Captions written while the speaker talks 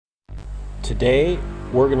Today,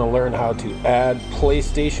 we're going to learn how to add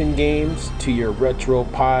PlayStation games to your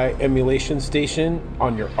RetroPie emulation station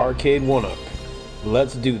on your Arcade1up.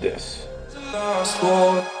 Let's do this.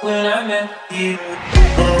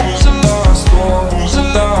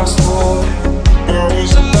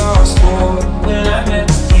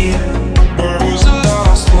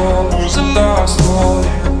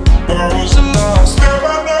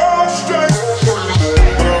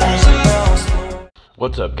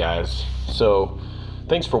 What's up, guys? So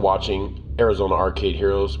thanks for watching Arizona Arcade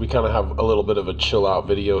Heroes. We kind of have a little bit of a chill out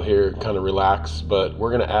video here, kind of relax, but we're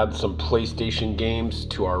going to add some PlayStation games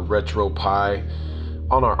to our RetroPie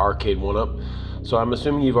on our Arcade1up. So I'm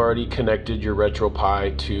assuming you've already connected your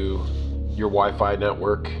RetroPie to your Wi-Fi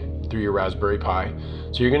network through your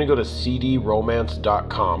RaspberryPi. So you're going to go to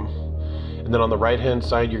cdromance.com, and then on the right hand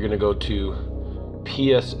side you're going to go to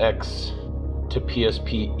PSX to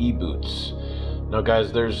PSP eboots. Now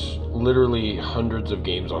guys, there's literally hundreds of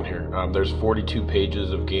games on here. There's 42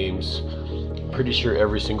 pages of games. Pretty sure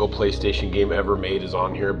every single PlayStation game ever made is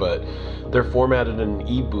on here, but they're formatted in an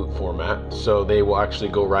e-boot format, so they will actually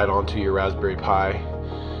go right onto your Raspberry Pi.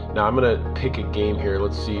 Now I'm gonna pick a game here.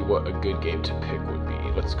 Let's see what a good game to pick would be.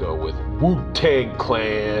 Let's go with Wu-Tang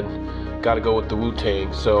Clan. Gotta go with the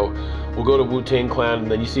Wu-Tang. So we'll go to Wu-Tang Clan,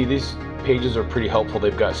 and then you see these pages are pretty helpful.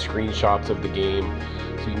 They've got screenshots of the game,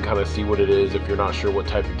 so you can kind of see what it is if you're not sure what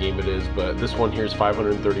type of game it is. But this one here is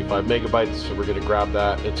 535 megabytes, so we're going to grab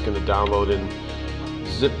that. It's going to download in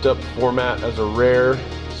zipped up format as a rare,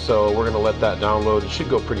 so we're going to let that download. It should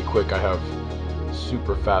go pretty quick. I have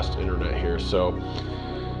super fast internet here. So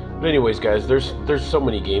but anyways, guys, there's so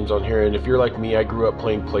many games on here, and if you're like me, I grew up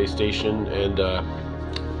playing PlayStation, and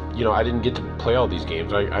you know, I didn't get to play all these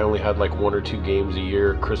games. I only had like 1 or 2 games a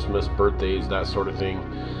year, Christmas, birthdays, that sort of thing.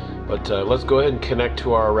 But let's go ahead and connect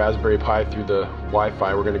to our Raspberry Pi through the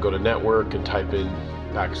Wi-Fi. We're going to go to network and type in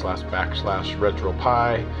 /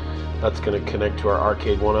 RetroPie. That's going to connect to our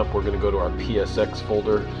Arcade1up. We're going to go to our PSX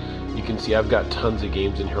folder. You can see I've got tons of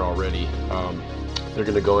games in here already. They're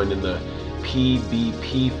going to go in the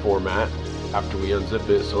PBP format after we unzip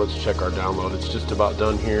it. So let's check our download. It's just about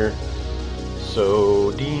done here.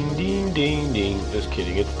 So ding, ding, ding, ding. Just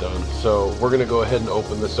kidding, it's done. So we're going to go ahead and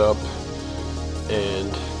open this up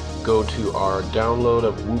and go to our download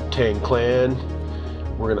of Wu-Tang Clan.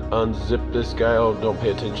 We're gonna unzip this guy. Oh, don't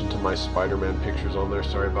pay attention to my Spider-Man pictures on there,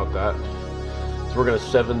 sorry about that. So we're gonna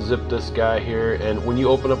 7-zip this guy here, and when you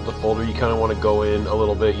open up the folder, you kind of want to go in a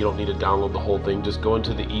little bit. You don't need to download the whole thing. Just go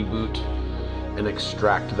into the e-boot and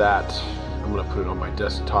extract that. I'm gonna put it on my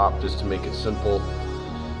desktop just to make it simple.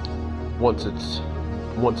 Once it's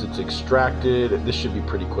extracted, this should be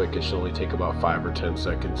pretty quick. It should only take about 5 or 10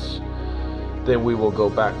 seconds. Then we will go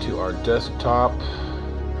back to our desktop,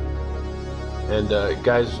 and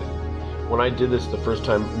guys, when I did this the first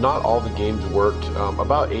time, not all the games worked.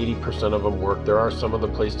 About 80% of them work. There are some of the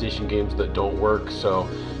PlayStation games that don't work, so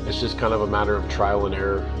it's just kind of a matter of trial and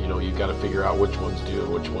error. You know, you've got to figure out which ones do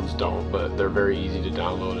and which ones don't, but they're very easy to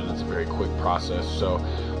download, and it's a very quick process. So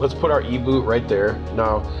let's put our e-boot right there.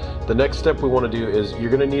 Now the next step we want to do is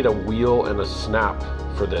you're going to need a wheel and a snap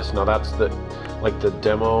for this. Now that's the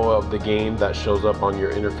demo of the game that shows up on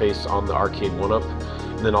your interface on the Arcade1up,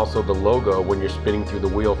 and then also the logo when you're spinning through the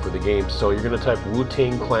wheel for the game. So you're going to type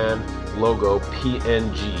Wu-Tang Clan logo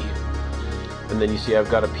PNG, and then you see I've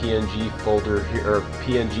got a PNG folder here, or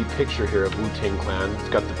PNG picture here of Wu-Tang Clan. It's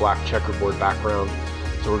got the black checkerboard background,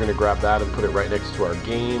 so we're going to grab that and put it right next to our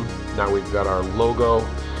game. Now we've got our logo,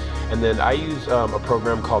 and then I use a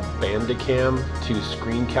program called Bandicam to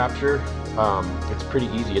screen capture. It's pretty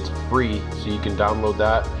easy. It's free, so you can download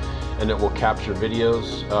that, and it will capture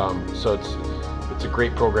videos. So it's a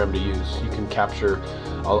great program to use. You can capture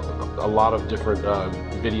a lot of different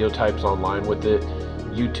video types online with it.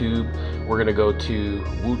 YouTube. We're gonna go to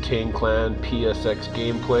Wu-Tang Clan PSX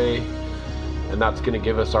gameplay, and that's gonna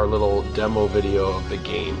give us our little demo video of the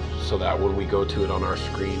game, so that when we go to it on our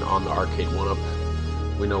screen on the Arcade1up,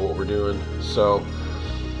 we know what we're doing. So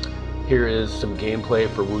here is some gameplay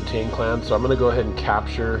for Wu-Tang Clan. So I'm going to go ahead and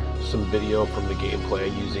capture some video from the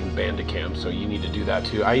gameplay using Bandicam. So you need to do that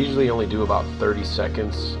too. I usually only do about 30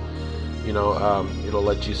 seconds. You know, it'll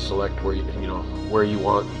let you select where where you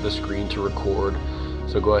want the screen to record.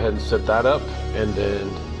 So go ahead and set that up, and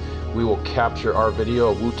then we will capture our video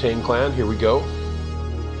of Wu-Tang Clan. Here we go.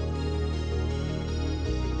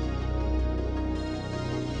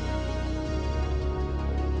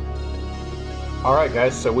 Alright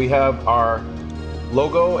guys, so we have our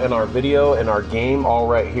logo and our video and our game all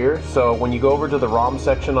right here. So when you go over to the ROM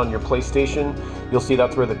section on your PlayStation, you'll see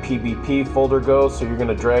that's where the PBP folder goes. So you're going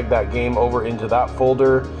to drag that game over into that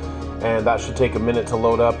folder, and that should take a minute to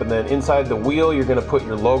load up. And then inside the wheel, you're gonna put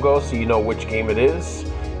your logo so you know which game it is.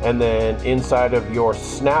 And then inside of your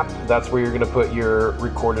snap, that's where you're gonna put your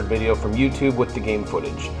recorded video from YouTube with the game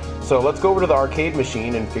footage. So let's go over to the arcade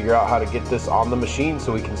machine and figure out how to get this on the machine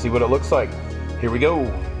so we can see what it looks like. Here we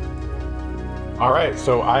go. All right,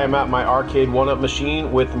 so I am at my Arcade1up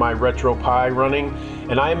machine with my RetroPie running,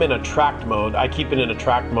 and I am in attract mode. I keep it in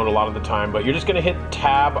attract mode a lot of the time, but you're just gonna hit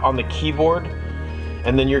tab on the keyboard,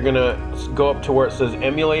 and then you're gonna go up to where it says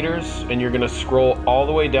emulators, and you're gonna scroll all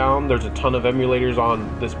the way down. There's a ton of emulators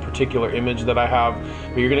on this particular image that I have,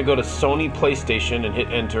 but you're gonna go to Sony PlayStation and hit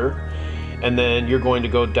enter, and then you're going to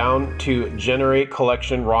go down to generate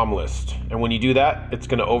collection ROM list. And when you do that, it's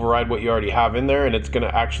gonna override what you already have in there, and it's gonna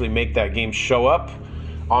actually make that game show up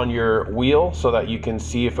on your wheel so that you can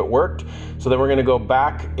see if it worked. So then we're gonna go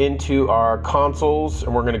back into our consoles,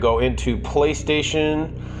 and we're gonna go into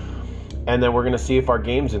PlayStation, and then we're gonna see if our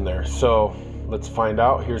game's in there. So let's find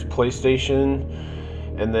out. Here's PlayStation,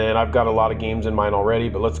 and then I've got a lot of games in mine already,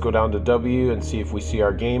 but let's go down to W and see if we see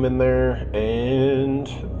our game in there. And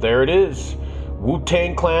there it is.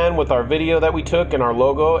 Wu-Tang Clan with our video that we took and our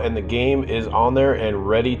logo, and the game is on there and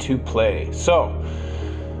ready to play. So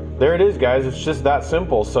there it is, guys. It's just that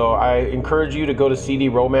simple. So I encourage you to go to CD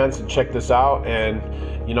Romance and check this out. And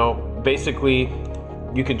you know, basically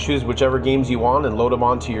you can choose whichever games you want and load them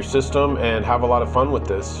onto your system and have a lot of fun with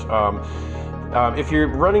this. If you're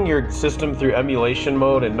running your system through emulation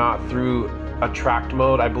mode and not through attract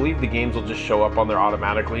mode, I believe the games will just show up on there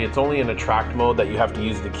automatically. It's only in attract mode that you have to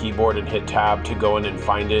use the keyboard and hit tab to go in and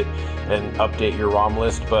find it and update your ROM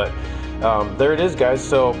list. But there it is, guys.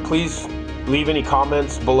 So please leave any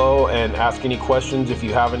comments below and ask any questions if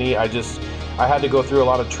you have any. I had to go through a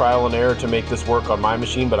lot of trial and error to make this work on my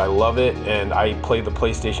machine, but I love it, and I play the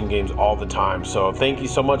PlayStation games all the time. So thank you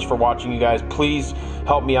so much for watching, you guys. Please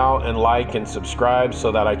help me out and like and subscribe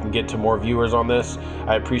so that I can get to more viewers on this.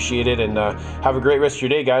 I appreciate it, and have a great rest of your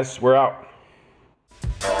day, guys. We're out.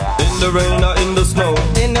 In the rain or in the snow,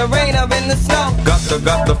 in the rain or in the snow,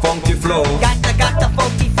 got the funky flow. got the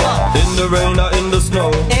funky flow. In the rain or in the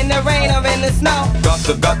snow, In the rain or in the snow,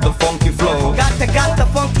 got the funky flow. got the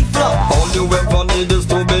funky flow. All you ever need is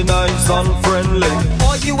to be nice and friendly.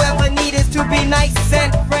 All you ever need is to be nice